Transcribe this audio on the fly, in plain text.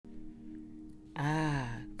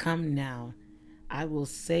Come now. I will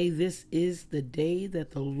say this is the day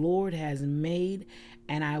that the Lord has made,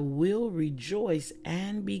 and I will rejoice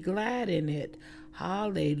and be glad in it.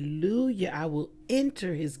 Hallelujah. I will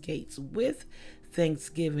enter his gates with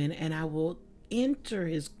thanksgiving, and I will enter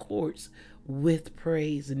his courts with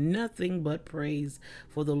praise. Nothing but praise,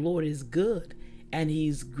 for the Lord is good and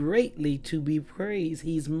he's greatly to be praised.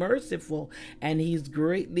 He's merciful and he's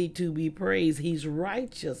greatly to be praised. He's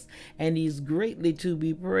righteous and he's greatly to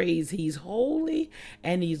be praised. He's holy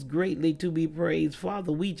and he's greatly to be praised.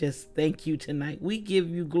 Father, we just thank you tonight. We give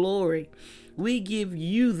you glory. We give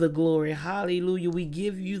you the glory. Hallelujah. We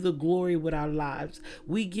give you the glory with our lives.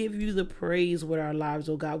 We give you the praise with our lives,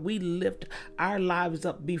 oh God. We lift our lives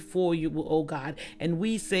up before you, oh God, and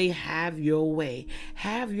we say, have your way.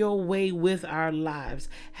 Have your way with our lives.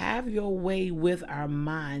 Have your way with our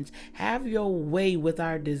minds. Have your way with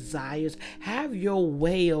our desires. Have your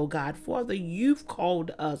way, oh God. Father, you've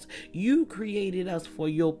called us. You created us for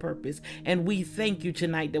your purpose. And we thank you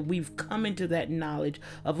tonight that we've come into that knowledge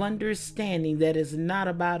of understanding that it's not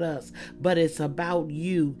about us, but it's about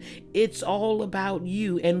you. It's all about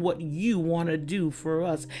you and what you want to do for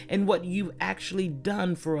us and what you've actually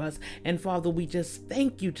done for us. And Father, we just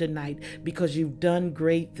thank you tonight because you've done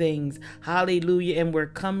great things. Hallelujah. And we're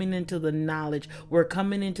coming into the knowledge, we're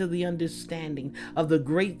coming into the understanding of the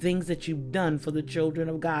great things that you've done for the children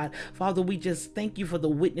of God. Father, we just thank you for the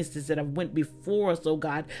witnesses that have went before us, oh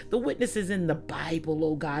God, the witnesses in the Bible,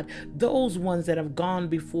 oh God, those ones that have gone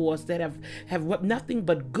before us, that have nothing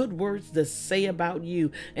but good words to say about you.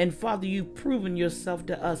 And Father, you've proven yourself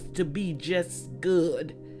to us to be just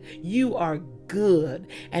good. You are good.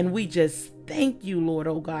 And we just thank you, Lord,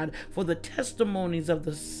 oh God, for the testimonies of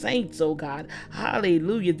the saints, oh God.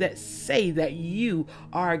 Hallelujah, that say that you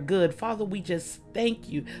are good. Father, we just thank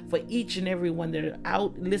you for each and every one that are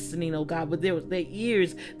out listening, oh God, with their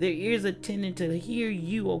ears attending to hear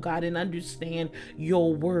you, oh God, and understand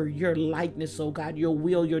your word, your likeness, oh God, your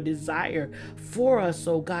will, your desire for us,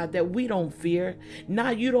 oh God, that we don't fear. Now,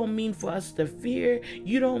 you don't mean for us to fear.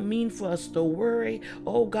 You don't mean for us to worry,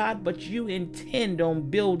 oh God, but you intend on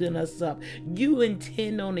building us up. You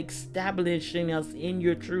intend on establishing us in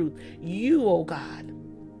your truth. You, oh God,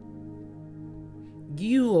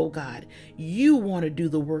 you want to do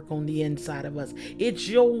the work on the inside of us. It's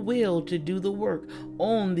your will to do the work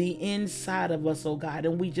on the inside of us, oh God.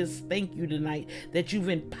 And we just thank you tonight that you've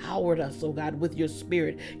empowered us, oh God, with your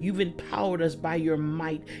spirit. You've empowered us by your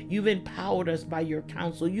might. You've empowered us by your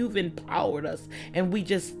counsel. You've empowered us. And we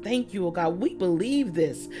just thank you, oh God. We believe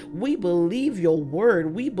this. We believe your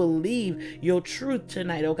word. We believe your truth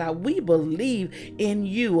tonight, oh God. We believe in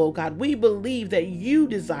you, oh God. We believe that you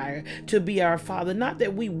desire to be our Father. Not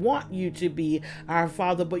that we want you to be our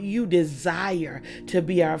Father, but you desire to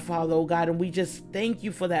be our Father, oh God. And we just thank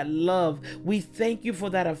you for that love. We thank you for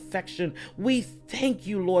that affection. We thank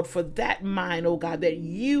you, Lord, for that mind, oh God, that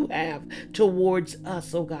you have towards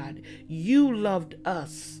us, oh God. You loved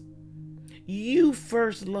us. You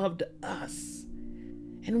first loved us.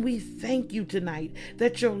 And we thank you tonight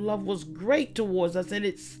that your love was great towards us, and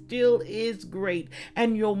it still is great.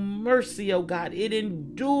 And your mercy, oh God, it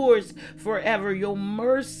endures forever. Your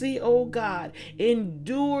mercy, oh God,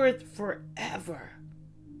 endureth forever.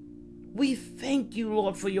 We thank you,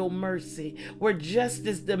 Lord, for your mercy. Where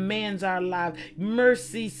justice demands our life,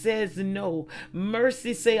 mercy says no.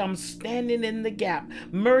 Mercy say, I'm standing in the gap.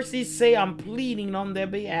 Mercy say, I'm pleading on their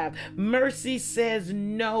behalf. Mercy says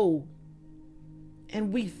no.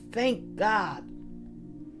 And we thank God.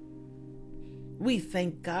 We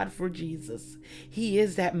thank God for Jesus. He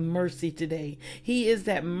is that mercy today. He is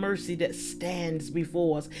that mercy that stands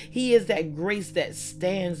before us. He is that grace that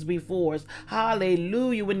stands before us.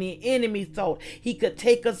 Hallelujah. When the enemy thought he could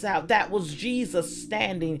take us out, that was Jesus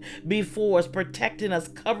standing before us, protecting us,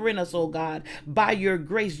 covering us, oh God, by your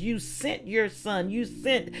grace. You sent your son. You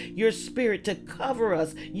sent your spirit to cover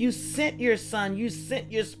us. You sent your son. You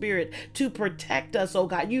sent your spirit to protect us, oh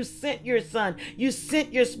God. You sent your son. You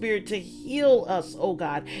sent your spirit to heal us, oh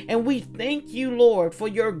God. And we thank you, Lord, for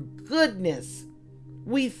your goodness.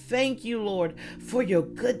 We thank you, Lord, for your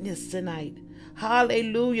goodness tonight.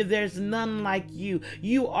 Hallelujah. There's none like you.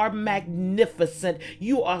 You are magnificent.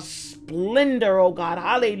 You are splendor, oh God.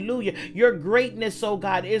 Hallelujah. Your greatness, oh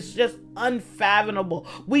God, is just unfathomable.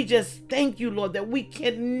 We just thank you, Lord, that we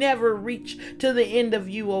can never reach to the end of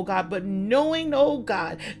you, oh God, but knowing, oh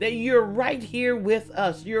God, that you're right here with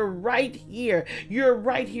us. You're right here. You're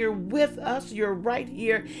right here with us. You're right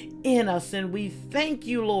here in us. And we thank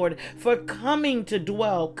you, Lord, for coming to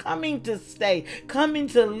dwell, coming to stay, coming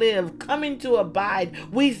to live, coming to abide.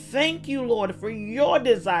 We thank you, Lord, for your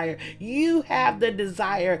desire. You have the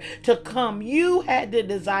desire to come. You had the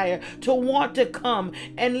desire to want to come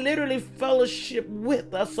and literally fellowship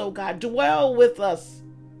with us, oh God, dwell with us.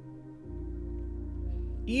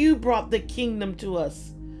 You brought the kingdom to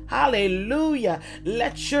us. Hallelujah.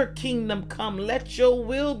 Let your kingdom come. Let your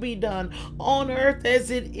will be done on earth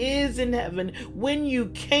as it is in heaven. When you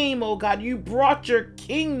came, oh God, you brought your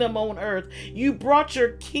kingdom on earth. You brought your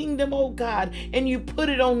kingdom, oh God, and you put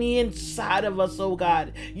it on the inside of us, oh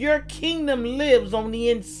God. Your kingdom lives on the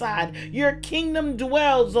inside. Your kingdom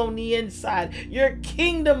dwells on the inside. Your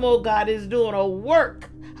kingdom, oh God, is doing a work.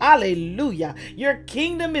 Hallelujah. Your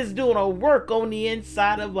kingdom is doing a work on the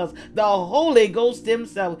inside of us. The Holy Ghost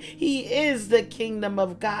himself. He is the kingdom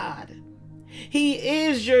of God. He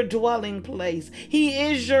is your dwelling place. He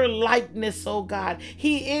is your likeness, oh God.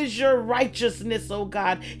 He is your righteousness, oh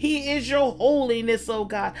God. He is your holiness, oh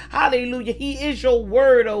God. Hallelujah. He is your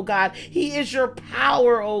word, oh God. He is your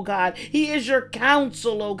power, oh God. He is your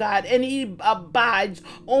counsel, oh God. And he abides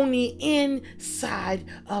on the inside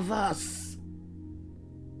of us.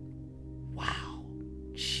 Wow,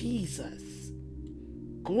 Jesus.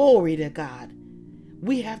 Glory to God.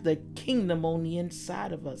 We have the kingdom on the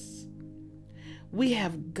inside of us. We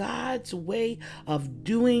have God's way of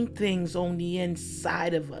doing things on the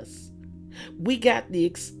inside of us. We got the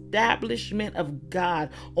establishment of God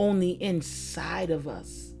on the inside of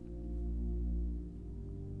us.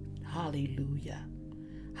 Hallelujah.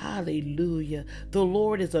 Hallelujah. The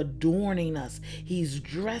Lord is adorning us. He's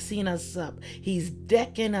dressing us up. He's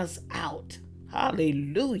decking us out.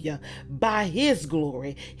 Hallelujah. By his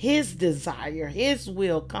glory, his desire, his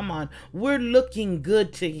will. Come on. We're looking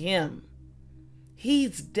good to him.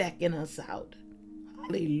 He's decking us out.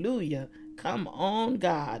 Hallelujah. Come on,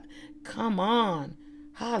 God. Come on.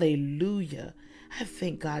 Hallelujah. I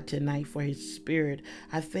thank God tonight for his spirit.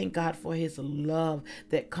 I thank God for his love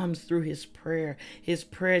that comes through his prayer. His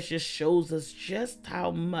prayer just shows us just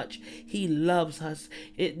how much he loves us.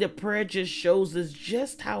 The prayer just shows us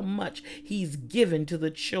just how much he's given to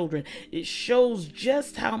the children. It shows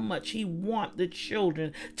just how much he wants the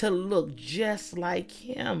children to look just like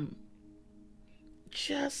him.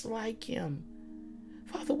 Just like him.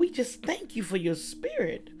 Father, we just thank you for your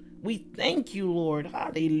spirit. We thank you, Lord.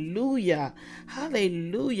 Hallelujah.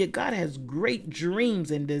 Hallelujah. God has great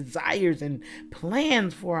dreams and desires and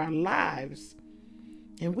plans for our lives.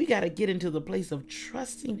 And we got to get into the place of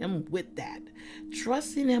trusting him with that.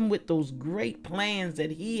 Trusting him with those great plans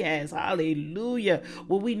that he has. Hallelujah.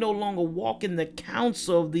 Where we no longer walk in the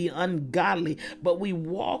counsel of the ungodly, but we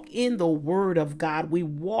walk in the word of God. We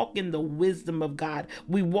walk in the wisdom of God.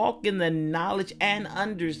 We walk in the knowledge and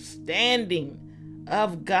understanding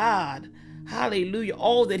of God. Hallelujah.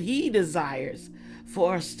 All that he desires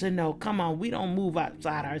for us to know. Come on, we don't move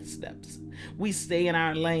outside our steps. We stay in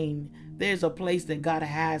our lane. There's a place that God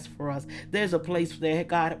has for us. There's a place that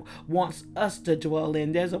God wants us to dwell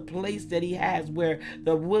in. There's a place that he has where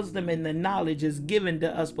the wisdom and the knowledge is given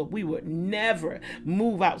to us, but we would never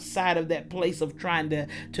move outside of that place of trying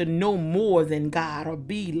to know more than God or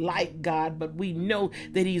be like God. But we know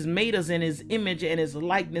that he's made us in his image and his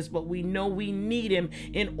likeness, but we know we need him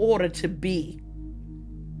in order to be.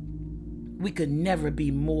 We could never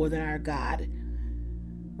be more than our God.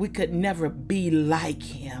 We could never be like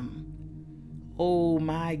him. Oh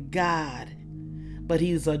my God. But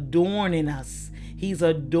he's adorning us. He's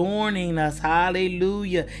adorning us.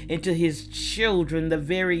 Hallelujah. Into his children, the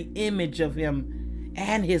very image of him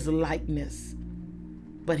and his likeness.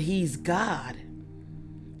 But he's God.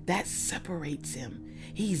 That separates him.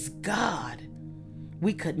 He's God.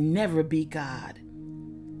 We could never be God.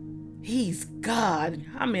 He's God.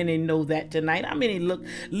 How many know that tonight? How many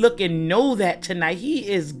look and know that tonight? He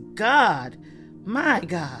is God. My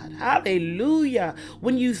God, hallelujah.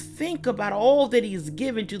 When you think about all that he's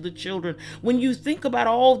given to the children, when you think about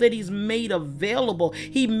all that he's made available,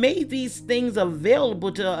 he made these things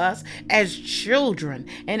available to us as children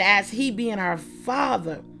and as he being our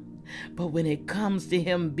father. But when it comes to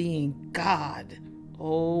him being God,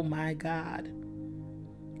 oh my God,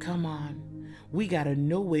 come on. We got to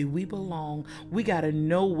know where we belong. We got to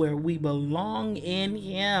know where we belong in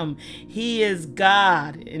Him. He is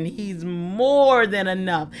God, and He's more than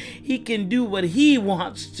enough. He can do what He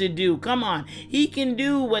wants to do. Come on. He can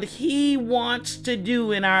do what He wants to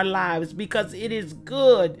do in our lives because it is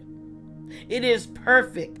good. It is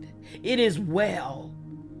perfect. It is well.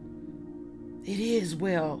 It is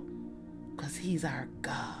well because He's our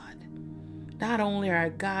God. Not only our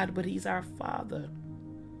God, but He's our Father.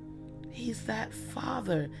 He's that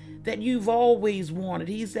Father that you've always wanted.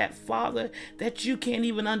 He's that Father that you can't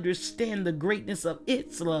even understand the greatness of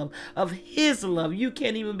its love, of His love. You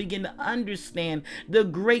can't even begin to understand the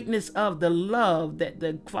greatness of the love that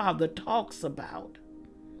the Father talks about.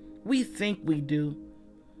 We think we do,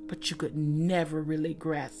 but you could never really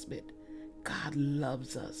grasp it. God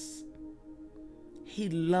loves us. He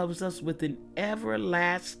loves us with an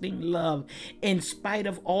everlasting love. In spite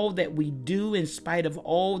of all that we do, in spite of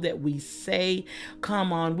all that we say,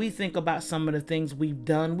 come on, we think about some of the things we've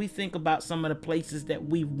done. We think about some of the places that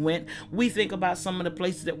we went. We think about some of the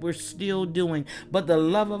places that we're still doing. But the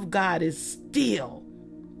love of God is still,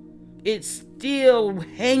 it's still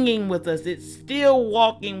hanging with us. It's still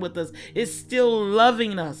walking with us. It's still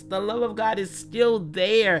loving us. The love of God is still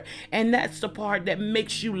there. And that's the part that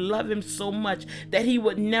makes you love Him so much, that He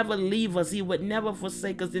would never leave us. He would never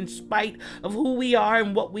forsake us in spite of who we are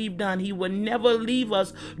and what we've done. He would never leave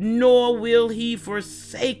us, nor will He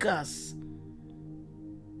forsake us.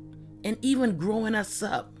 And even growing us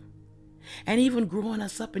up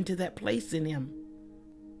into that place in Him.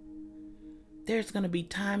 There's going to be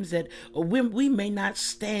times that we may not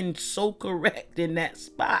stand so correct in that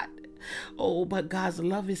spot. Oh, but God's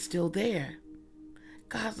love is still there.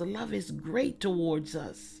 God's love is great towards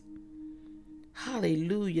us.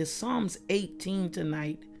 Hallelujah. Psalms 18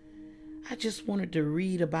 tonight. I just wanted to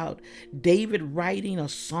read about David writing a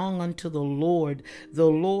song unto the Lord. The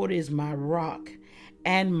Lord is my rock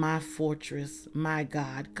and my fortress, my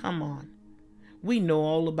God. Come on. We know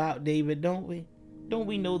all about David, don't we? Don't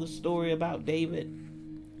we know the story about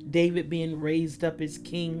David? David being raised up as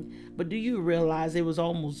king. But do you realize it was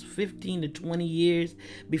almost 15 to 20 years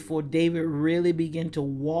before David really began to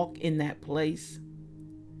walk in that place?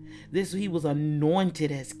 He was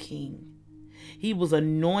anointed as king. He was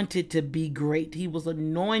anointed to be great. He was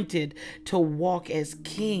anointed to walk as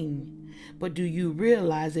king. But do you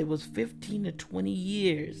realize it was 15 to 20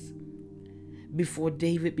 years before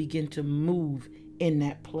David began to move in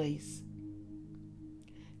that place?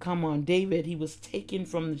 Come on, David, he was taken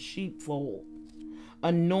from the sheepfold,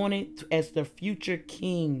 anointed as the future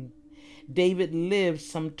king. David lived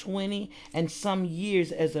some 20 and some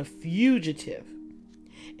years as a fugitive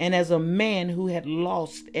and as a man who had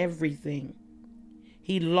lost everything.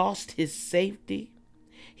 He lost his safety.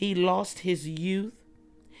 He lost his youth.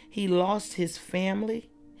 He lost his family.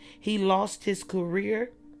 He lost his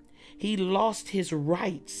career. He lost his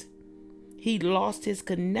rights. He lost his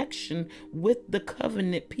connection with the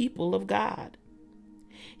covenant people of God.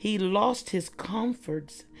 He lost his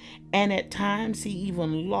comforts, and at times he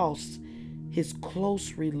even lost his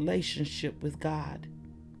close relationship with God.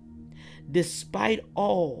 Despite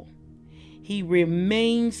all, he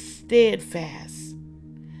remained steadfast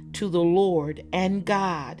to the Lord and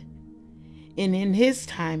God, and in His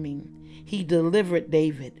timing, He delivered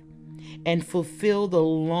David and fulfilled the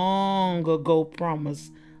long ago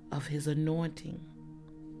promise of His anointing.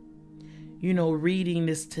 You know, reading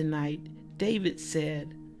this tonight, David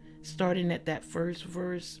said, starting at that first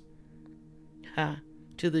verse,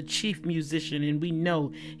 to the chief musician, and we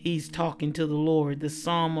know he's talking to the Lord, the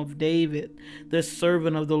Psalm of David, the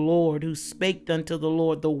servant of the Lord, who spake unto the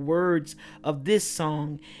Lord the words of this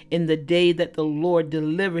song in the day that the Lord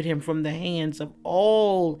delivered him from the hands of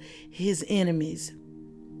all his enemies.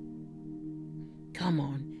 Come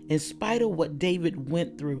on. In spite of what David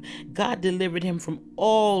went through, God delivered him from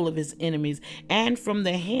all of his enemies and from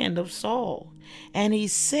the hand of Saul. And he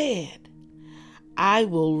said, I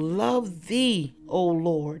will love thee, O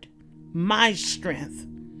Lord, my strength.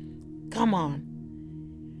 Come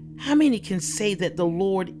on. How many can say that the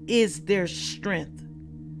Lord is their strength?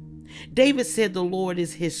 David said the Lord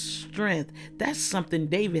is his strength. That's something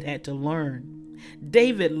David had to learn.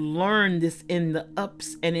 David learned this in the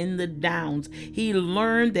ups and in the downs. He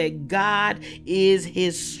learned that God is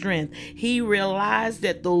his strength. He realized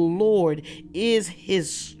that the Lord is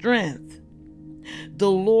his strength.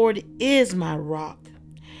 The Lord is my rock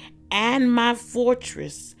and my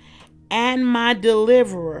fortress and my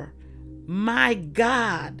deliverer, my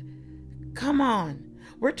God. Come on.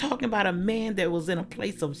 We're talking about a man that was in a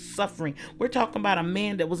place of suffering. We're talking about a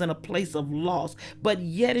man that was in a place of loss, but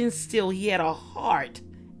yet and still he had a heart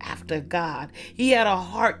after God. He had a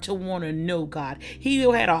heart to want to know God. He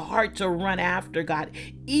had a heart to run after God.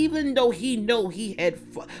 Even though he knew he had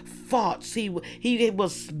faults, he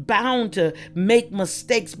was bound to make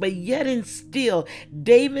mistakes, but yet and still,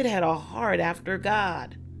 David had a heart after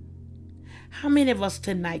God. How many of us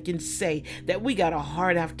tonight can say that we got a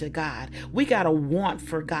heart after God? We got a want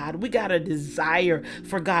for God. We got a desire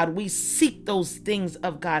for God. We seek those things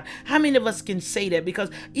of God. How many of us can say that? Because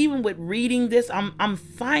even with reading this, I'm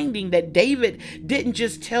finding that David didn't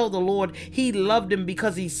just tell the Lord he loved him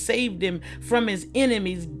because he saved him from his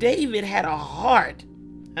enemies. David had a heart.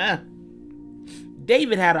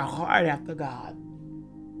 David had a heart after God.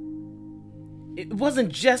 It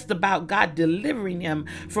wasn't just about God delivering him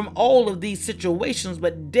from all of these situations,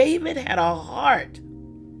 but David had a heart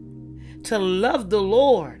to love the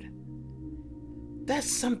Lord. That's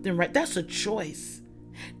something, right? That's a choice.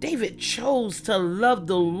 David chose to love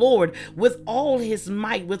the Lord with all his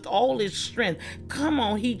might, with all his strength. Come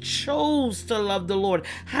on, he chose to love the Lord.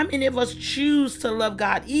 How many of us choose to love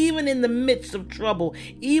God even in the midst of trouble,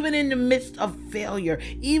 even in the midst of failure,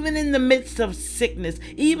 even in the midst of sickness,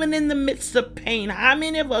 even in the midst of pain? How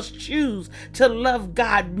many of us choose to love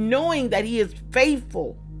God knowing that he is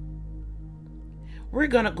faithful? We're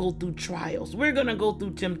going to go through trials. We're going to go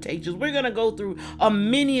through temptations. We're going to go through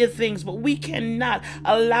many of things, but we cannot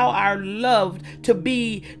allow our love to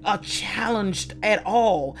be challenged at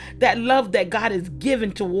all. That love that God has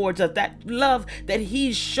given towards us, that love that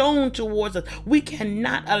he's shown towards us, we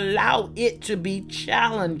cannot allow it to be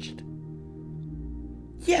challenged.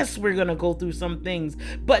 Yes, we're going to go through some things,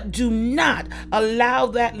 but do not allow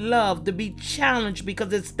that love to be challenged,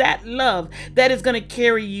 because it's that love that is going to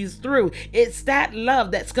carry you through. It's that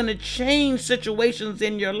love that's going to change situations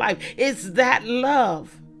in your life. It's that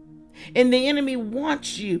love. And the enemy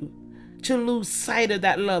wants you to lose sight of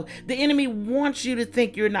that love. The enemy wants you to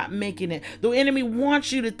think you're not making it. The enemy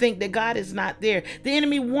wants you to think that God is not there. The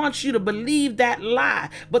enemy wants you to believe that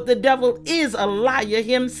lie. But the devil is a liar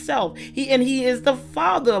himself. He is the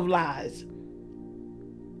father of lies.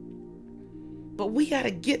 But we got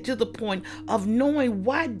to get to the point of knowing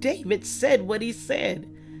why David said what he said.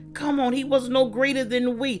 Come on, he was no greater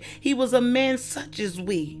than we. He was a man such as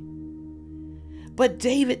we. But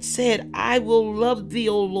David said, I will love thee,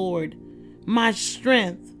 O Lord, my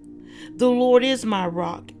strength. The Lord is my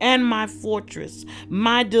rock and my fortress,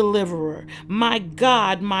 my deliverer, my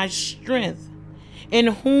God, my strength, in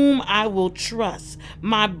whom I will trust,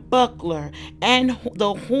 my buckler and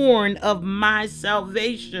the horn of my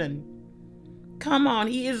salvation. Come on,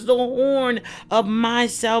 he is the horn of my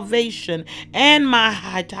salvation and my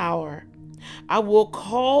high tower. I will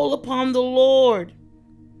call upon the Lord,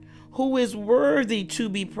 who is worthy to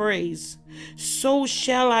be praised. So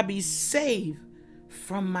shall I be saved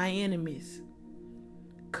from my enemies.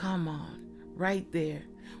 Come on, right there.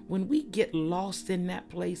 When we get lost in that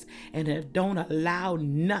place and don't allow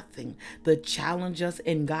nothing to challenge us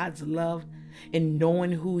in God's love and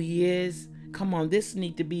knowing who he is, come on, this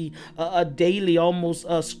need to be a daily, almost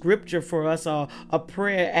a scripture for us, a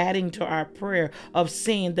prayer, adding to our prayer of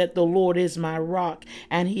saying that the Lord is my rock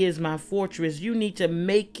and he is my fortress. You need to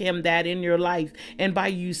make him that in your life. And by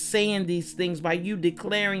you saying these things, by you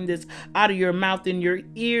declaring this out of your mouth and your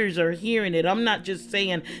ears are hearing it, I'm not just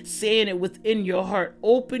saying it within your heart.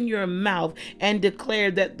 Open your mouth and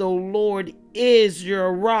declare that the Lord is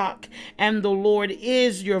your rock and the Lord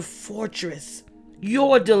is your fortress,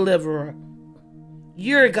 your deliverer,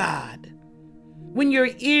 your God. When your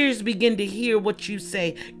ears begin to hear what you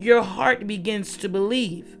say, your heart begins to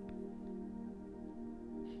believe.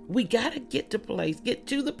 We got to get to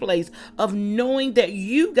the place of knowing that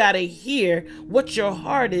you got to hear what your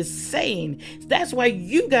heart is saying. That's why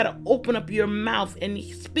you got to open up your mouth and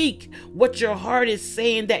speak what your heart is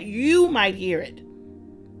saying, that you might hear it,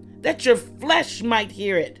 that your flesh might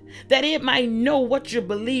hear it, that it might know what you're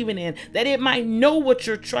believing in, that it might know what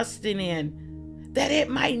you're trusting in, that it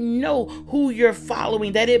might know who you're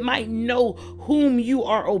following, that it might know whom you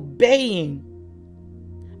are obeying.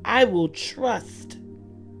 I will trust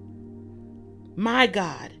my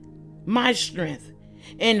God, my strength,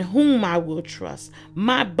 in whom I will trust,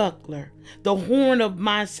 my buckler, the horn of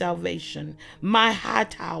my salvation, my high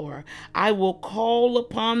tower. I will call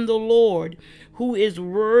upon the Lord, who is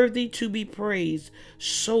worthy to be praised.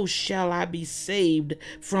 So shall I be saved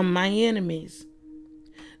from my enemies.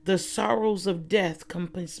 The sorrows of death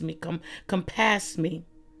compass me,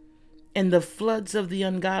 and the floods of the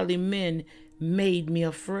ungodly men made me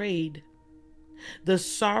afraid. The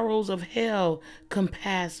sorrows of hell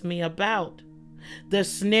compassed me about. The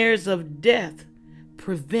snares of death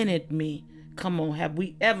prevented me Come on, have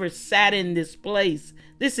we ever sat in this place?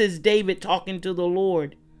 This is David talking to the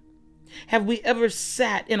Lord. Have we ever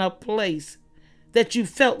sat in a place that you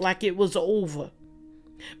felt like it was over?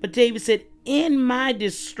 But David said, in my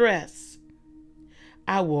distress,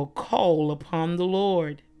 I will call upon the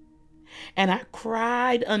Lord. And I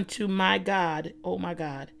cried unto my God, oh my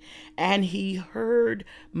God, and he heard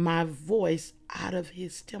my voice out of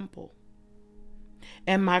his temple.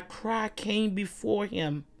 And my cry came before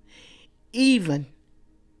him, even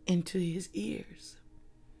into his ears.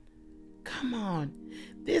 Come on.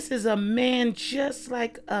 This is a man just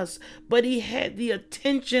like us, but he had the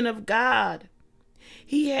attention of God.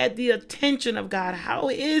 He had the attention of God. How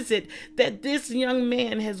is it that this young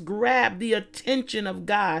man has grabbed the attention of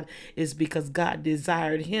God? It's because God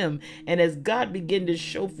desired him. And as God began to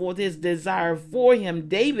show forth his desire for him,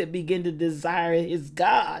 David began to desire his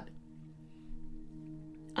God.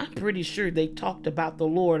 I'm pretty sure they talked about the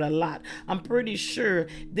Lord a lot. I'm pretty sure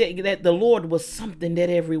that the Lord was something that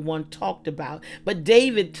everyone talked about. But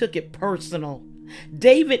David took it personal.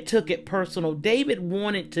 David took it personal. David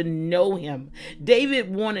wanted to know him.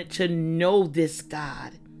 David wanted to know this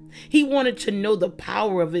God. He wanted to know the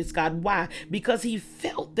power of his God. Why? Because he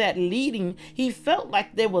felt that leading. He felt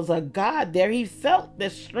like there was a God there. He felt the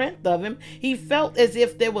strength of him. He felt as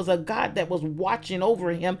if there was a God that was watching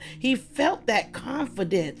over him. He felt that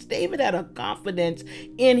confidence. David had a confidence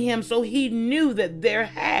in him, so he knew that there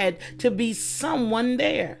had to be someone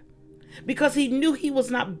there. Because he knew he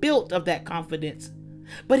was not built of that confidence.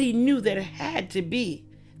 But he knew there had to be.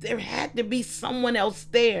 There had to be someone else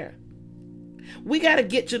there. We got to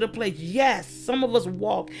get to the place. Yes, some of us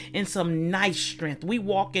walk in some nice strength. We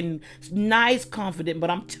walk in nice confidence. But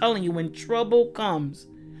I'm telling you, when trouble comes,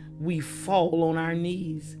 we fall on our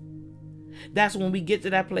knees. That's when we get to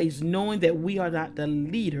that place, knowing that we are not the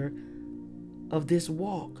leader of this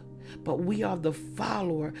walk, but we are the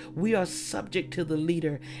follower. We are subject to the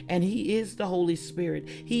leader, and he is the Holy Spirit.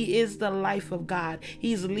 He is the life of God.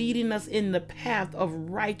 He's leading us in the path of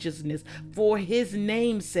righteousness for his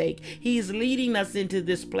name's sake. He's leading us into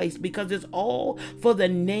this place because it's all for the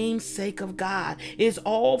name's sake of God. It's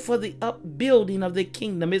all for the upbuilding of the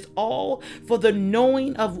kingdom. It's all for the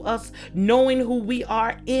knowing of us, knowing who we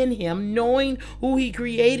are in him, knowing who he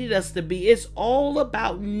created us to be. It's all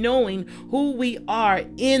about knowing who we are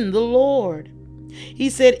in the Lord.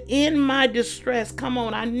 He said, in my distress, come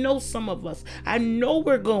on, I know some of us, I know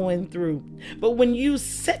we're going through, but when you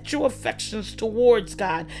set your affections towards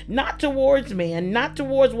God, not towards man, not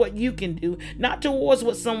towards what you can do, not towards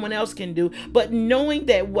what someone else can do, but knowing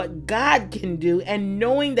that what God can do and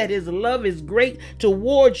knowing that his love is great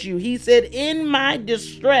towards you. He said, in my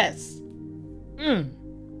distress,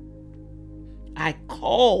 I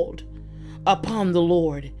called upon the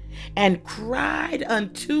Lord and cried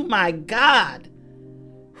unto my God.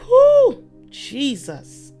 Whoo,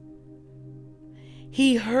 Jesus.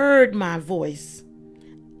 He heard my voice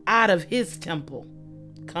out of his temple.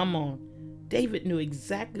 Come on. David knew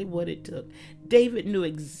exactly what it took. David knew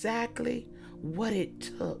exactly what it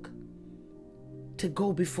took to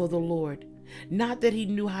go before the Lord. Not that he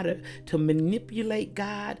knew how to manipulate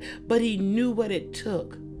God, but he knew what it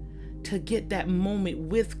took to get that moment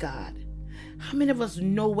with God. How many of us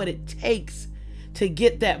know what it takes to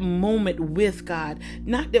get that moment with God?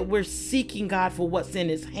 Not that we're seeking God for what's in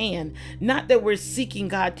his hand. Not that we're seeking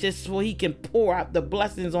God just so he can pour out the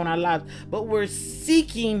blessings on our lives, but we're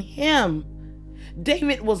seeking him.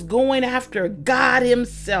 David was going after God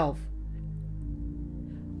himself.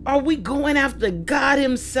 Are we going after God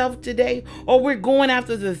himself today? Or we're going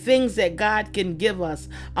after the things that God can give us?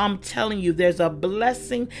 I'm telling you, there's a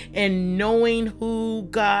blessing in knowing who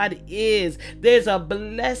God is. There's a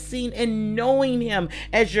blessing in knowing him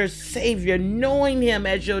as your Savior, knowing him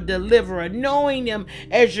as your deliverer, knowing him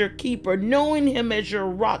as your keeper, knowing him as your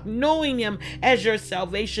rock, knowing him as your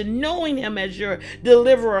salvation, knowing him as your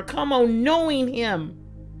deliverer. Come on, knowing him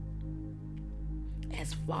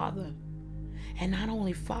as Father. And not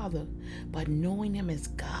only Father, but knowing him as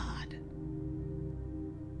God.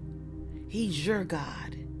 He's your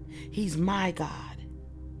God. He's my God.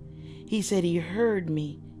 He said he heard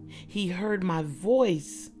me. He heard my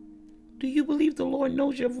voice. Do you believe the Lord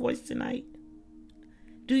knows your voice tonight?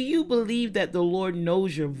 Do you believe that the Lord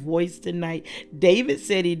knows your voice tonight? David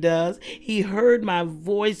said he does. He heard my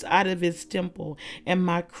voice out of his temple, and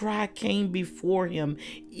my cry came before him,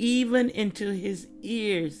 even into his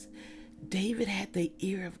ears. David had the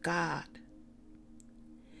ear of God.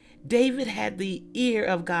 David had the ear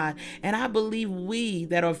of God. And I believe we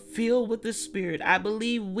that are filled with the Spirit, I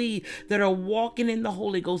believe we that are walking in the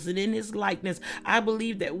Holy Ghost and in his likeness, I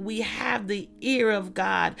believe that we have the ear of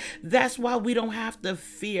God. That's why we don't have to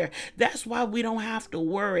fear. That's why we don't have to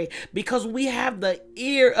worry, because we have the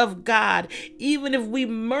ear of God. Even if we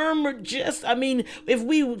murmur if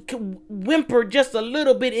we whimper just a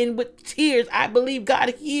little bit in with tears, I believe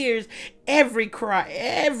God hears every cry,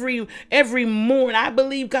 every mourn. I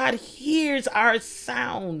believe God hears our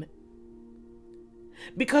sound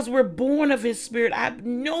because we're born of his Spirit. I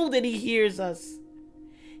know that he hears us.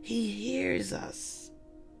 He hears us.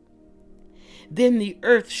 Then the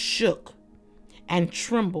earth shook and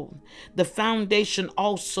trembled. The foundation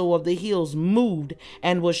also of the hills moved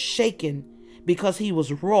and was shaken because he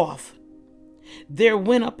was wroth. There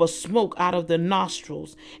went up a smoke out of the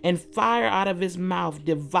nostrils, and fire out of his mouth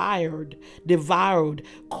devoured.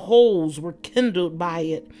 Coals were kindled by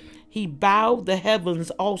it. He bowed the heavens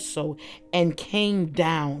also and came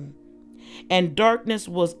down, and darkness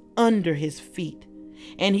was under his feet.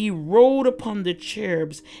 And he rode upon the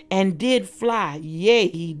cherubs and did fly. Yea,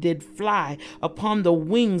 he did fly upon the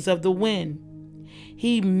wings of the wind.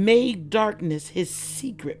 He made darkness his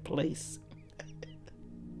secret place.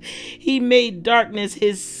 He made darkness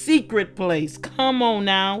his secret place. Come on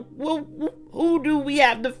now. Who do we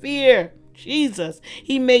have to fear? Jesus.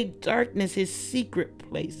 He made darkness his secret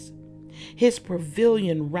place. His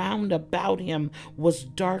pavilion round about him was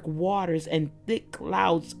dark waters and thick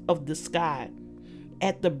clouds of the sky.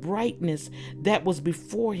 At the brightness that was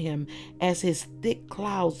before him, as his thick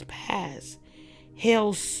clouds passed,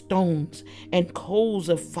 hailstones and coals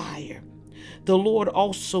of fire. The Lord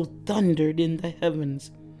also thundered in the heavens,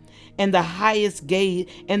 and the highest gave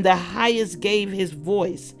his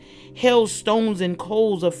voice, hailstones and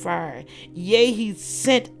coals of fire. Yea, he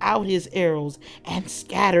sent out his arrows and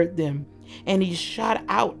scattered them, and he shot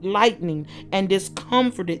out lightning and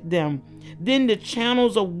discomforted them. Then the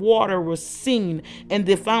channels of water were seen, and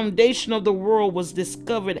the foundation of the world was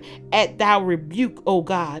discovered at thy rebuke, O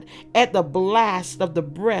God, at the blast of the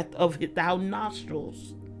breath of thy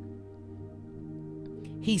nostrils.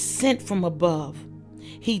 He sent from above.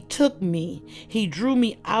 He took me. He drew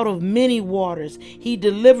me out of many waters. He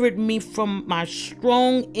delivered me from my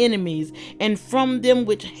strong enemies and from them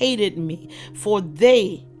which hated me, for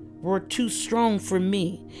they were too strong for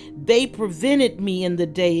me. They prevented me in the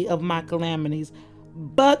day of my calamities,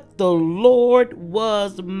 but the Lord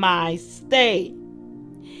was my stay.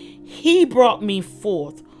 He brought me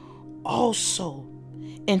forth also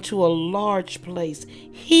into a large place.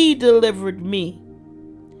 He delivered me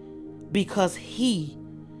because he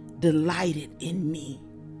delighted in me.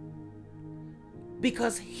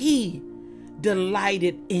 Because he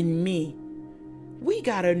delighted in me. We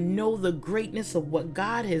got to know the greatness of what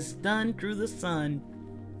God has done through the Son.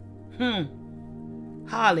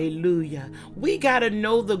 Hallelujah. We got to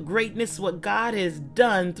know the greatness of what God has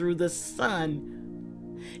done through the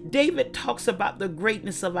Son. David talks about the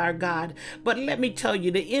greatness of our God, but let me tell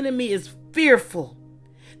you, the enemy is fearful.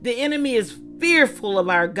 The enemy is fearful of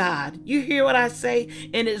our God. You hear what I say?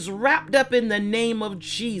 And it's wrapped up in the name of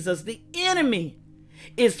Jesus. The enemy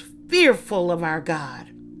is fearful of our God.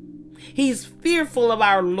 He's fearful of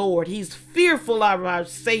our Lord. He's fearful of our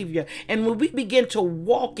Savior. And when we begin to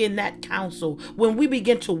walk in that counsel, when we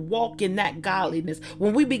begin to walk in that godliness,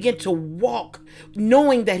 when we begin to walk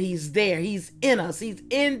knowing that he's there, he's in us, he's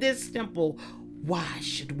in this temple, why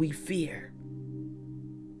should we fear?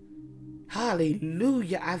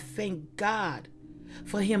 Hallelujah. I thank God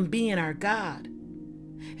for him being our God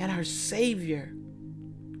and our Savior.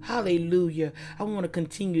 Hallelujah. I want to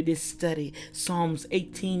continue this study. Psalms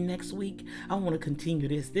 18 next week. I want to continue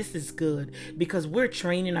this. This is good because we're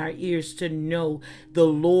training our ears to know the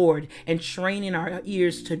Lord and training our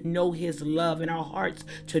ears to know his love and our hearts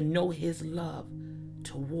to know his love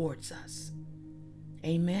towards us.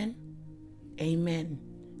 Amen. Amen.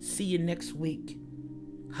 See you next week.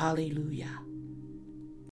 Hallelujah.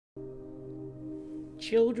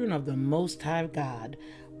 Children of the Most High God,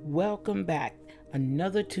 welcome back.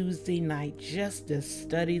 Another Tuesday night just to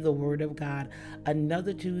study the Word of God.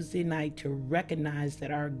 Another Tuesday night to recognize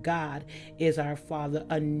that our God is our Father.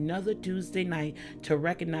 Another Tuesday night to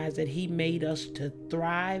recognize that he made us to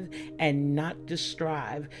thrive and not to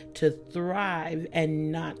strive. To thrive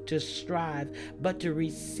and not to strive, but to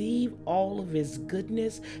receive all of his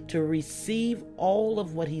goodness, to receive all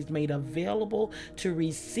of what he's made available, to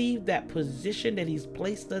receive that position that he's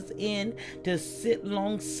placed us in, to sit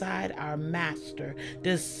alongside our Master,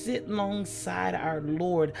 to sit alongside our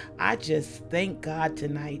Lord. I just thank God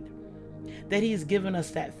tonight. that he's given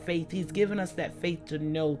us that faith. He's given us that faith to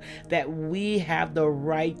know that we have the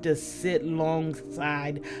right to sit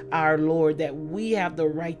alongside our Lord, that we have the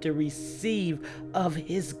right to receive of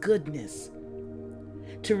his goodness.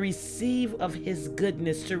 To receive of his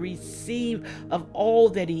goodness, to receive of all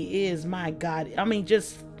that he is. My God, I mean,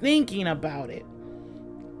 just thinking about it,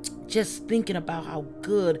 just thinking about how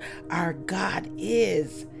good our God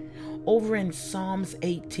is. Over in Psalms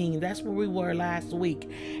 18, that's where we were last week,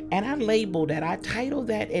 and I labeled that, I titled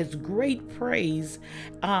that as Great Praise,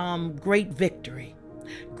 Great Victory.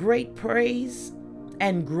 Great praise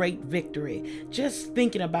and great victory. Just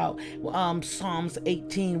thinking about Psalms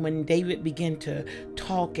 18, when David began to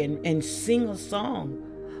talk and sing a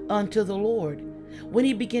song unto the Lord. When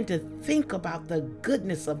he began to think about the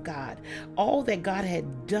goodness of God, all that God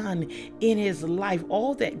had done in his life,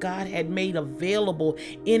 all that God had made available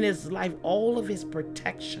in his life, all of his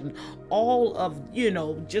protection, all of,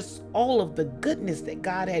 just all of the goodness that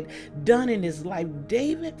God had done in his life,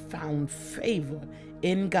 David found favor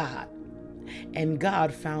in God, and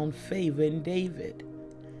God found favor in David.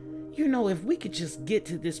 If we could just get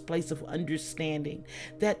to this place of understanding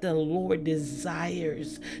that the Lord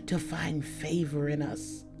desires to find favor in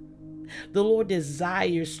us. The Lord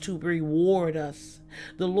desires to reward us.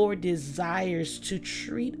 The Lord desires to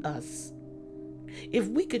treat us. If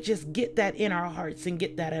we could just get that in our hearts and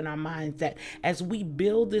get that in our minds, that as we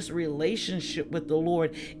build this relationship with the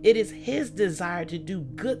Lord, it is his desire to do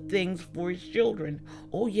good things for his children.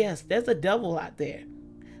 Oh yes, there's a devil out there,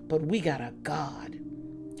 but we got a God.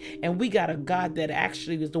 And we got a God that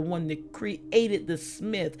actually is the one that created the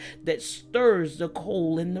smith that stirs the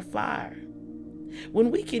coal in the fire. When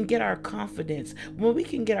we can get our confidence, when we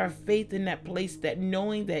can get our faith in that place, that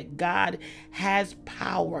knowing that God has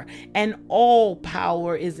power and all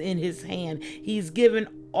power is in his hand. He's given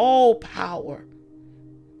all power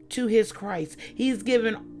to his Christ. He's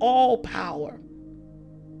given all power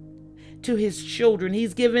to his children.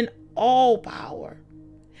 He's given all power.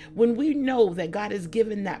 When we know that God has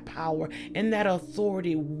given that power and that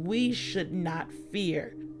authority, we should not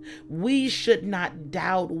fear. We should not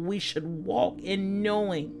doubt. We should walk in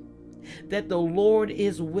knowing that the Lord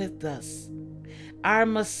is with us. Our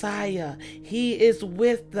Messiah, he is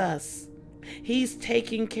with us. He's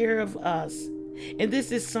taking care of us. And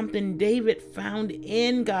this is something David found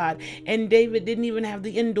in God. And David didn't even have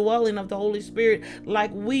the indwelling of the Holy Spirit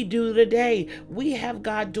like we do today. We have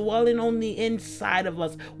God dwelling on the inside of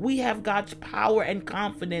us. We have God's power and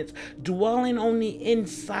confidence dwelling on the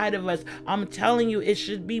inside of us. I'm telling you, it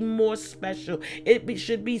should be more special. It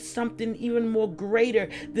should be something even more greater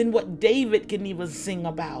than what David can even sing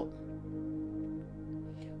about.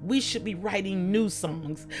 We should be writing new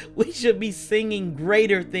songs. We should be singing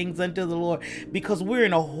greater things unto the Lord, because we're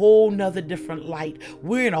in a whole nother different light.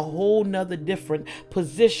 We're in a whole nother different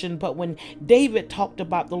position. But when David talked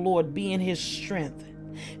about the Lord being his strength,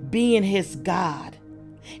 being his God,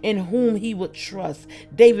 in whom he would trust,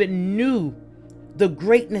 David knew the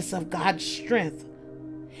greatness of God's strength.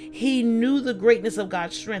 He knew the greatness of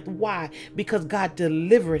God's strength. Why? Because God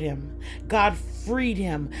delivered him. God freed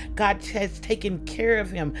him. God has taken care of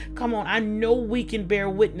him. Come on, I know we can bear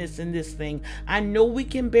witness in this thing. I know we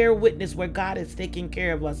can bear witness where God is taking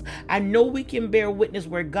care of us. I know we can bear witness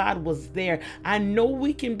where God was there. I know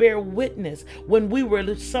we can bear witness when we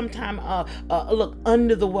were sometime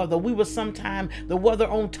under the weather. We were sometime the weather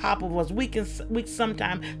on top of us. We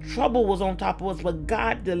sometime trouble was on top of us, but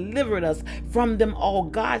God delivered us from them all.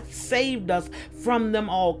 God saved us from them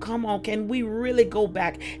all. Come on, can we really go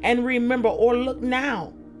back and remember, or look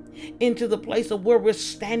now into the place of where we're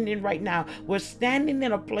standing right now? We're standing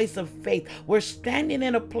in a place of faith. We're standing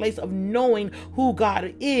in a place of knowing who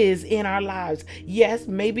God is in our lives. Yes,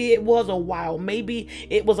 maybe it was a while. Maybe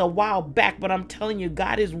it was a while back, but I'm telling you,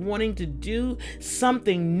 God is wanting to do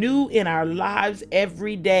something new in our lives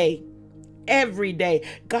every day. Every day.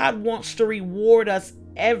 God wants to reward us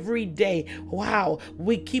every day. Wow.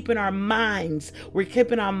 We're keeping our minds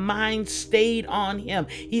stayed on him.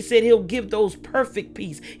 He said he'll give those perfect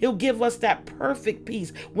peace. He'll give us that perfect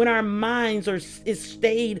peace when our minds is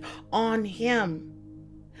stayed on him.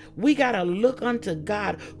 We got to look unto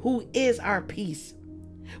God, who is our peace.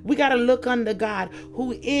 We got to look unto God,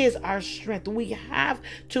 who is our strength. We have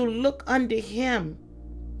to look unto him.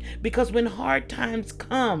 Because when hard times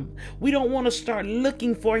come, we don't want to start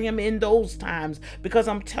looking for him in those times. Because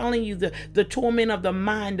I'm telling you, the torment of the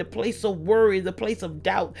mind, the place of worry, the place of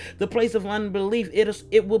doubt, the place of unbelief,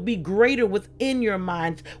 it will be greater within your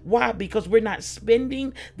minds. Why? Because we're not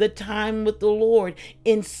spending the time with the Lord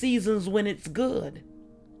in seasons when it's good.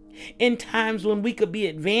 in times when we could be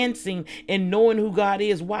advancing and knowing who God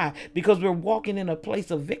is. Why? Because we're walking in a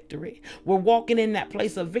place of victory. We're walking in that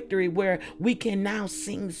place of victory where we can now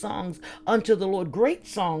sing songs unto the Lord, great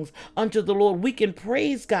songs unto the Lord. We can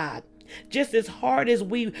praise God. Just as hard as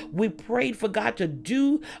we prayed for God to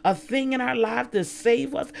do a thing in our life to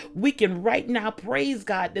save us, we can right now praise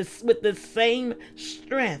God with the same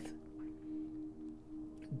strength.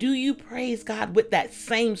 Do you praise God with that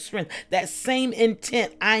same strength, that same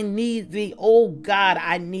intent? I need thee. Oh God,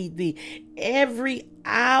 I need thee. Every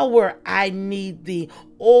hour I need thee.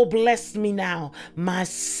 Oh, bless me now, my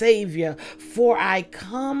Savior, for I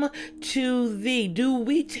come to thee. Do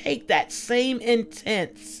we take that same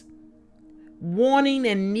intense wanting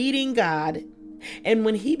and needing God? And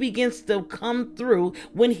when he begins to come through,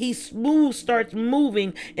 when he starts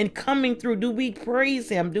moving and coming through, do we praise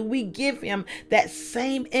him? Do we give him that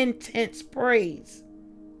same intense praise?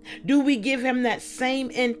 Do we give him that same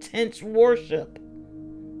intense worship?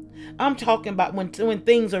 I'm talking about when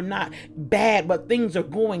things are not bad, but things are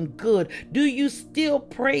going good. Do you still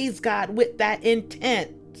praise God with that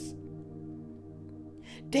intent?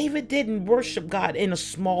 David didn't worship God in a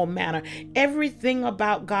small manner. Everything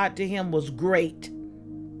about God to him was great.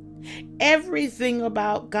 Everything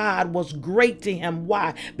about God was great to him.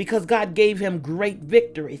 Why? Because God gave him great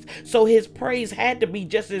victories. So his praise had to be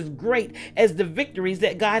just as great as the victories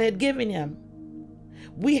that God had given him.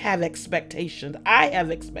 We have expectations. I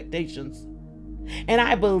have expectations. And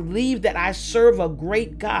I believe that I serve a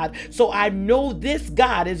great God. So I know this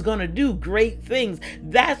God is going to do great things.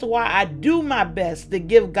 That's why I do my best to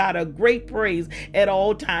give God a great praise at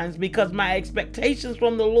all times, because my expectations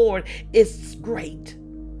from the Lord is great.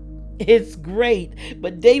 It's great.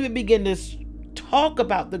 But David began to talk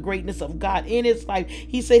about the greatness of God in his life.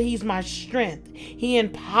 He said, he's my strength. He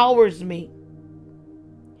empowers me.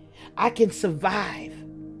 I can survive.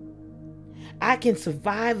 I can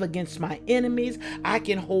survive against my enemies. I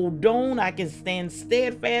can hold on. I can stand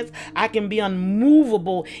steadfast. I can be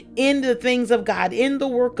unmovable in the things of God, in the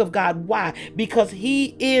work of God. Why? Because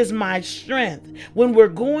he is my strength. When we're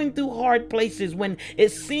going through hard places, when it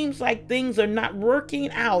seems like things are not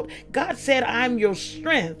working out, God said, I'm your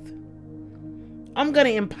strength. I'm going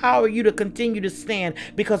to empower you to continue to stand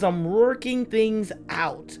because I'm working things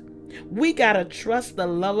out. We got to trust the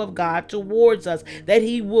love of God towards us, that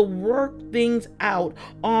he will work things out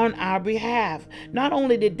on our behalf. Not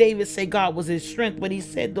only did David say God was his strength, but he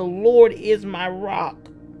said, the Lord is my rock.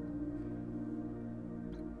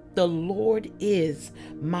 The Lord is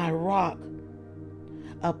my rock,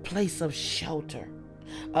 a place of shelter,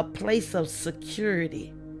 a place of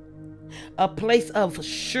security, a place of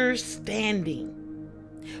sure standing.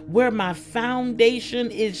 Where my foundation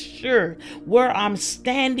is sure, where I'm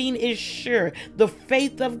standing is sure. The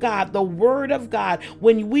faith of God, the word of God,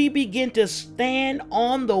 when we begin to stand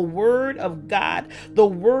on the word of God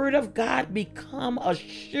become a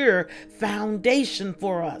sure foundation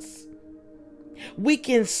for us. We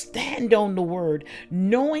can stand on the word,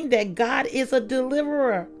 knowing that God is a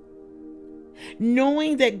deliverer.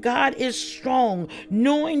 Knowing that God is strong,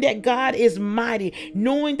 knowing that God is mighty,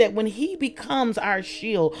 knowing that when he becomes our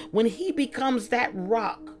shield, when he becomes that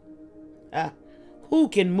rock, who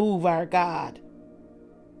can move our God?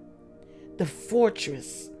 The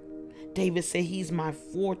fortress. David said, he's my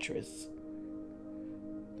fortress,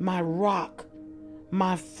 my rock,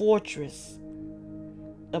 my fortress.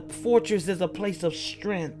 A fortress is a place of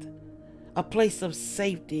strength, a place of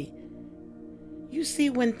safety. You see,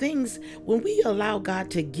 when we allow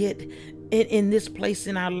God to get in this place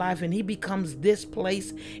in our life, and he becomes this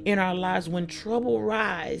place in our lives, when trouble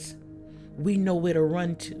rise, we know where to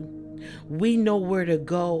run to. We know where to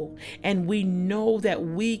go, and we know that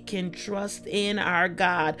we can trust in our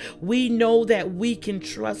God. We know that we can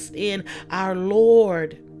trust in our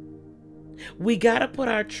Lord. We got to put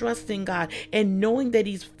our trust in God, and knowing that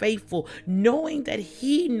he's faithful, knowing that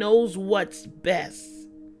he knows what's best.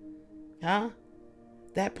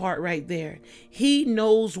 That part right there. He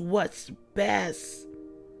knows what's best.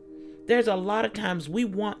 There's a lot of times we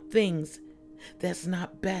want things that's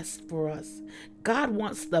not best for us. God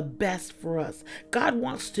wants the best for us. God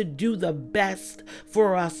wants to do the best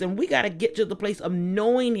for us. And we got to get to the place of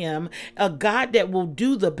knowing him, a God that will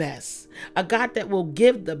do the best, a God that will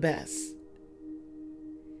give the best.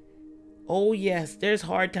 Oh yes, there's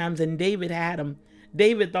hard times, and David had them.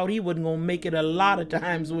 David thought he wasn't going to make it a lot of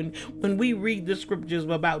times. When we read the scriptures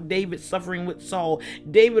about David suffering with Saul,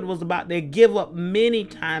 David was about to give up many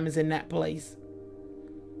times in that place.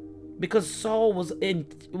 Because Saul was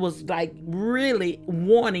like really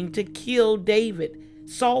wanting to kill David.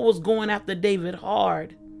 Saul was going after David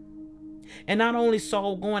hard. And not only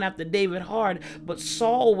Saul going after David hard, but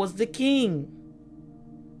Saul was the king.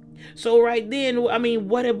 So right then, I mean,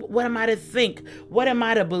 what am I to think? What am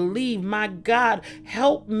I to believe? My God,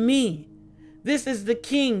 help me. This is the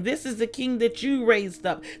king. This is the king that you raised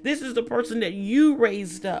up. This is the person that you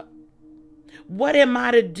raised up. What am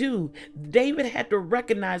I to do? David had to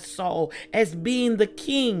recognize Saul as being the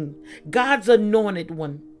king, God's anointed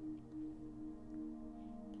one.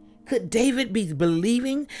 Could David be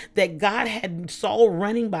believing that God had Saul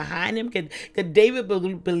running behind him? Could David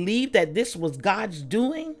believe that this was God's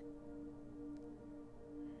doing?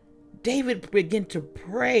 David began to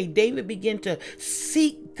pray. David began to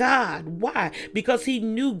seek God. Why? Because he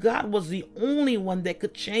knew God was the only one that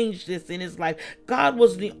could change this in his life. God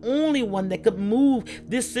was the only one that could move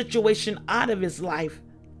this situation out of his life.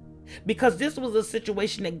 Because this was a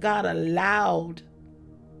situation that God allowed.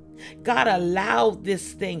 God allowed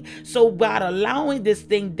this thing. So by allowing this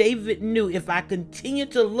thing, David knew, if I continue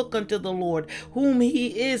to look unto the Lord, whom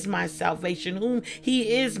he is my salvation, whom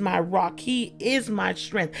he is my rock, he is my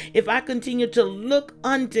strength. If I continue to look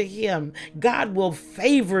unto him, God will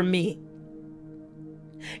favor me.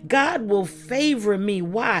 God will favor me.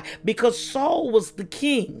 Why? Because Saul was the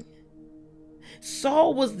king.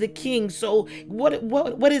 Saul was the king. So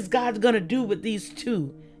what is God going to do with these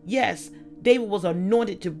two? Yes, David was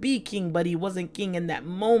anointed to be king, but he wasn't king in that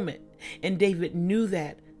moment. And David knew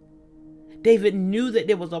that. David knew that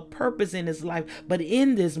there was a purpose in his life. But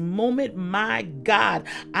in this moment, my God,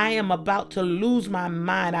 I am about to lose my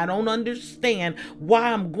mind. I don't understand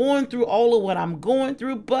why I'm going through all of what I'm going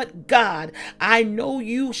through. But God, I know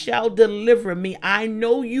you shall deliver me. I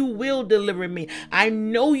know you will deliver me. I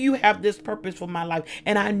know you have this purpose for my life.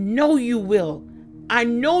 And I know you will. I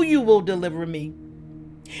know you will deliver me.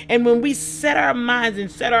 And when we set our minds and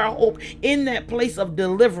set our hope in that place of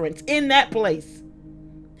deliverance, in that place,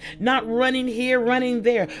 not running here, running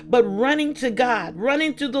there, but running to God,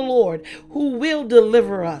 running to the Lord, who will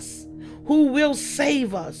deliver us, who will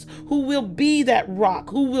save us, who will be that rock,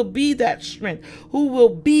 who will be that strength, who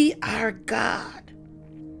will be our God.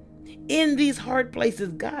 In these hard places,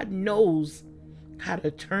 God knows how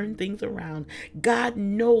to turn things around. God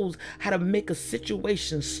knows how to make a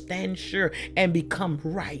situation stand sure and become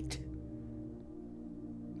right.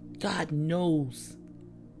 God knows.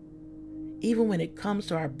 Even when it comes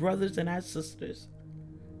to our brothers and our sisters.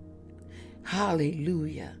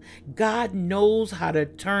 Hallelujah. God knows how to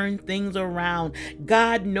turn things around.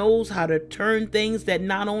 God knows how to turn things that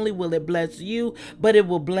not only will it bless you, but it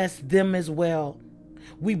will bless them as well.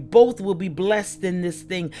 We both will be blessed in this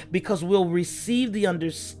thing because we'll receive the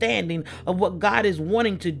understanding of what God is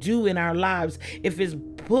wanting to do in our lives. If it's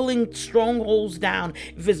pulling strongholds down,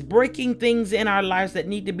 if it's breaking things in our lives that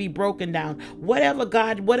need to be broken down,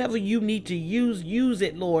 whatever you need to use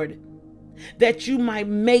it, Lord. That you might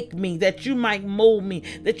make me, that you might mold me,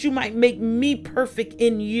 that you might make me perfect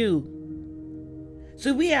in you.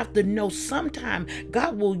 So we have to know sometime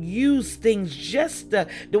God will use things just to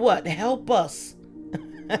what? Help us.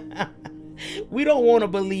 We don't want to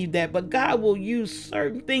believe that, but God will use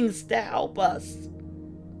certain things to help us.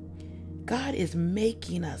 God is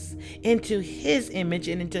making us into his image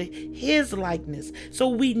and into his likeness. So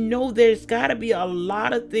we know there's got to be a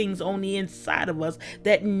lot of things on the inside of us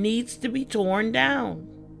that needs to be torn down,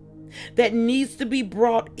 that needs to be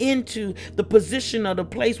brought into the position or the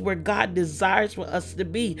place where God desires for us to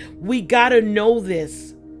be. We got to know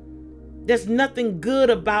this. There's nothing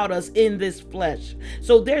good about us in this flesh.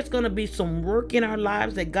 So there's going to be some work in our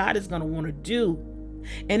lives that God is going to want to do.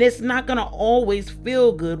 And it's not going to always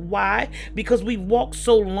feel good. Why? Because we walk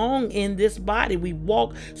so long in this body. We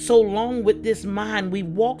walk so long with this mind. We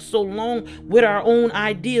walk so long with our own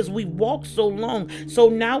ideas. We walk so long. So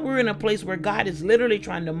now we're in a place where God is literally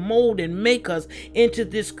trying to mold and make us into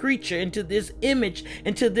this creature, into this image,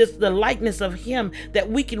 into the likeness of him, that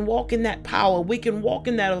we can walk in that power. We can walk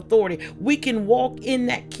in that authority. We can walk in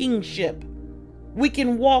that kingship. We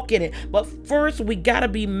can walk in it. But first, we got to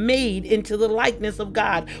be made into the likeness of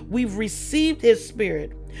God. We've received his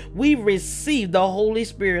spirit. We've received the Holy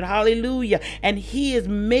Spirit. Hallelujah. And he is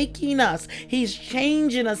making us. He's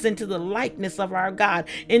changing us into the likeness of our God,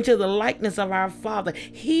 into the likeness of our Father.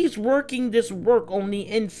 He's working this work on the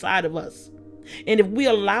inside of us. And if we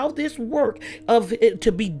allow this work of it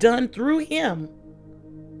to be done through him,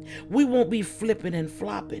 we won't be flipping and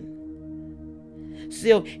flopping.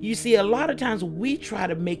 So you see, a lot of times we try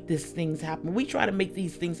to make these things happen. We try to make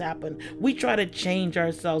these things happen. We try to change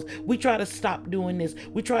ourselves. We try to stop doing this.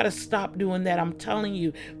 We try to stop doing that. I'm telling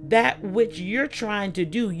you, that which you're trying to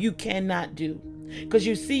do, you cannot do. Because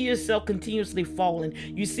you see yourself continuously falling.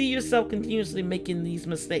 You see yourself continuously making these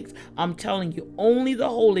mistakes. I'm telling you, only the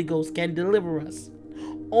Holy Ghost can deliver us.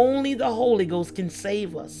 Only the Holy Ghost can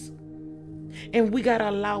save us. And we got to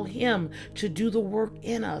allow him to do the work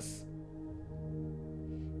in us.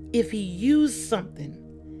 If he used something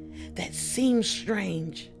that seems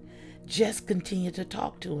strange, just continue to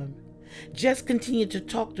talk to him. Just continue to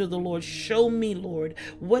talk to the Lord. Show me, Lord,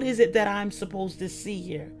 what is it that I'm supposed to see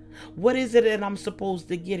here? What is it that I'm supposed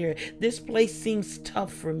to get here? This place seems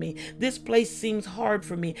tough for me. This place seems hard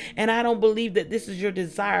for me. And I don't believe that this is your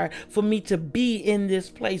desire for me to be in this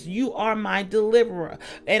place. You are my deliverer.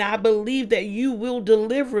 And I believe that you will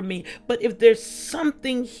deliver me. But if there's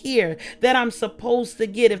something here that I'm supposed to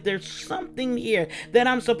get, if there's something here that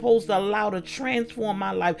I'm supposed to allow to transform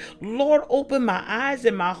my life, Lord, open my eyes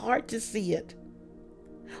and my heart to see it.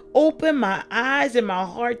 Open my eyes and my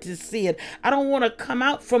heart to see it. I don't want to come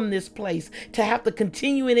out from this place to have to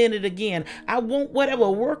continue in it again. I want whatever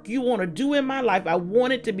work you want to do in my life, I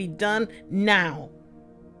want it to be done now.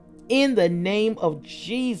 In the name of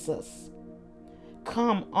Jesus.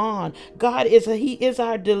 Come on. God He is